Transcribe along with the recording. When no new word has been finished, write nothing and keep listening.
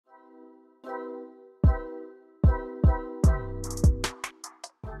Alright,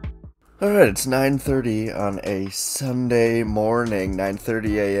 it's 9:30 on a Sunday morning,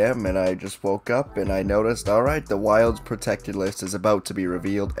 9:30 a.m., and I just woke up and I noticed, alright, the Wild's protected list is about to be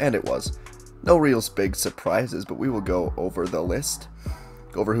revealed, and it was. No real big surprises, but we will go over the list,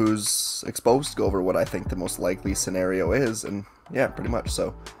 go over who's exposed, go over what I think the most likely scenario is, and yeah, pretty much.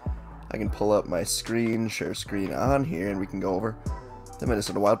 So I can pull up my screen, share screen on here, and we can go over the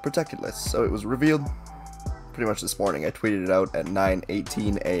Minnesota Wild protected list. So it was revealed pretty much this morning. I tweeted it out at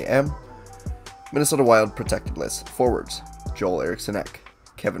 9:18 a.m. Minnesota Wild protected list. Forwards: Joel Eriksson-Ek,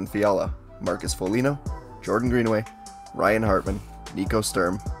 Kevin Fiala, Marcus Foligno, Jordan Greenway, Ryan Hartman, Nico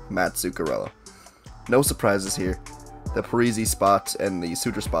Sturm, Matt Zuccarello. No surprises here. The Parise spot and the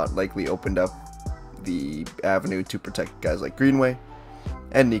Suter spot likely opened up the avenue to protect guys like Greenway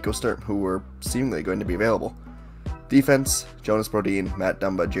and Nico Sturm, who were seemingly going to be available. Defense: Jonas Brodin, Matt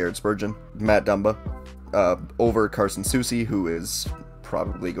Dumba, Jared Spurgeon. Matt Dumba over Carson Soucy, who is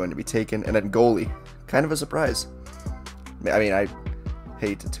probably going to be taken, and then goalie, kind of a surprise. I mean, I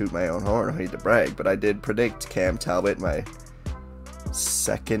hate to toot my own horn, I hate to brag, but I did predict Cam Talbot, my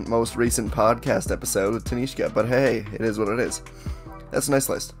second most recent podcast episode with Tanishka, but hey, it is what it is. That's a nice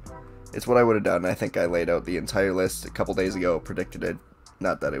list. It's what I would have done. I think I laid out the entire list a couple days ago, predicted it.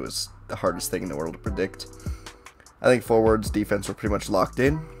 Not that it was the hardest thing in the world to predict. I think forwards, defense were pretty much locked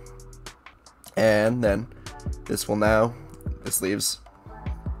in, and then this leaves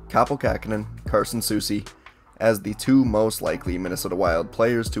Kaapo Kähkönen, Carson Soucy as the two most likely Minnesota Wild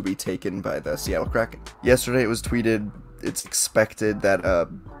players to be taken by the Seattle Kraken. Yesterday it was tweeted it's expected that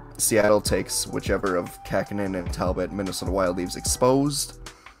Seattle takes whichever of Kähkönen and Talbot Minnesota Wild leaves exposed.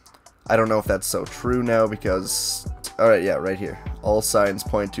 I don't know if that's so true now because, alright, yeah, right here. All signs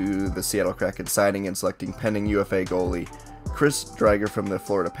point to the Seattle Kraken signing and selecting pending UFA goalie Chris Driedger from the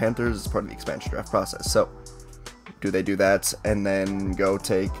Florida Panthers as part of the expansion draft process. So, do they do that and then go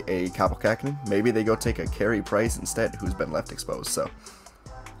take a Kaapo Kähkönen? Maybe they go take a Carey Price instead, who's been left exposed. So,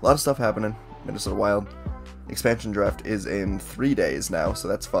 a lot of stuff happening. Minnesota Wild expansion draft is in 3 days now, so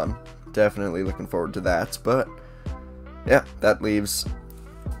that's fun. Definitely looking forward to that. But, yeah, that leaves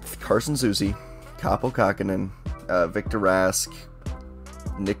Carson Soucy, Kaapo Kähkönen, Victor Rask,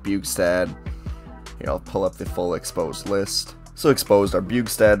 Nick Bjugstad. Here, I'll pull up the full exposed list. So exposed are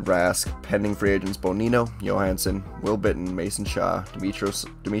Bjugstad, Rask, pending free agents Bonino, Johansson, Will Bitten, Mason Shaw, Dmitry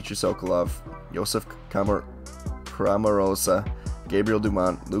Sokolov, Josef Kramarosa, Gabriel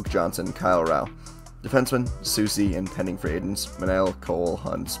Dumont, Luke Johnson, Kyle Rao. Defensemen: Soucy, and pending free agents Manel, Cole,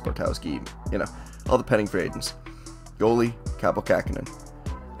 Hunt, Sportowski, all the pending free agents. Goalie: Kaapo Kähkönen.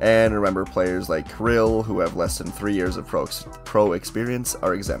 And remember, players like Krill, who have less than 3 years of pro experience,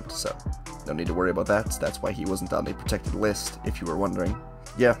 are exempt, so no need to worry about that. That's why he wasn't on the protected list, if you were wondering.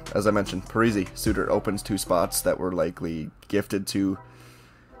 Yeah, as I mentioned, Parise, Suter opens 2 spots that were likely gifted to,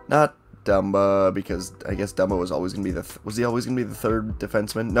 not Dumba, because I guess Dumba was always going to be was he always going to be the third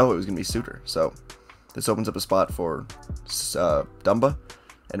defenseman? No, it was going to be Suter, so this opens up a spot for Dumba,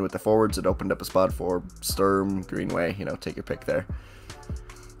 and with the forwards, it opened up a spot for Sturm, Greenway, take your pick there.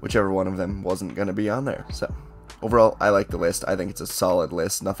 Whichever one of them wasn't going to be on there. So, overall, I like the list. I think it's a solid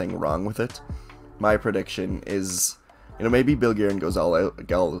list. Nothing wrong with it. My prediction is, maybe Bill Guerin goes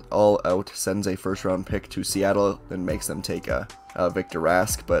all out, sends a first-round pick to Seattle, and makes them take a Victor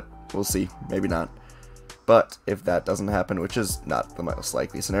Rask, but we'll see. Maybe not. But if that doesn't happen, which is not the most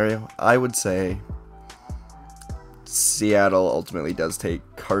likely scenario, I would say Seattle ultimately does take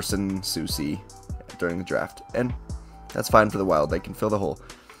Carson Soucy during the draft, and that's fine for the Wild. They can fill the hole.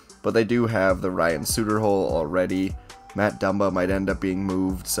 But they do have the Ryan Suter hole already. Matt Dumba might end up being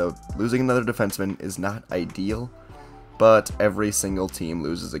moved, so losing another defenseman is not ideal. But every single team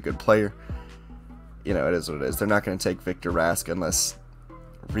loses a good player. It is what it is. They're not going to take Victor Rask unless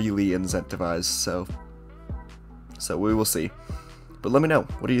really incentivized, so we will see. But let me know,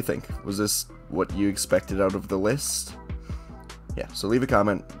 what do you think? Was this what you expected out of the list? Yeah, so leave a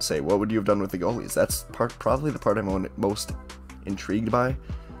comment, say what would you have done with the goalies. That's probably the part I'm most intrigued by.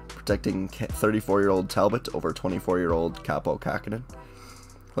 Protecting 34-year-old Talbot over 24-year-old Kaapo Kähkönen.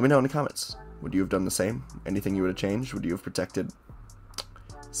 Let me know in the comments. Would you have done the same? Anything you would have changed? Would you have protected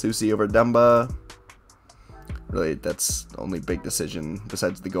Soucy over Dumba? Really, that's the only big decision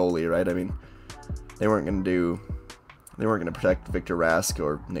besides the goalie, right? I mean, they weren't going to protect Victor Rask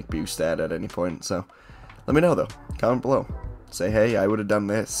or Nick Bjugstad at any point, so let me know though. Comment below. Say, hey, I would have done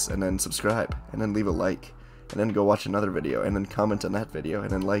this, and then subscribe, and then leave a like. And then go watch another video, and then comment on that video,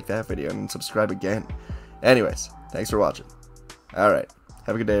 and then like that video, and then subscribe again. Anyways, thanks for watching. Alright,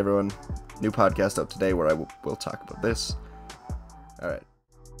 have a good day, everyone. New podcast out today where I will talk about this. Alright.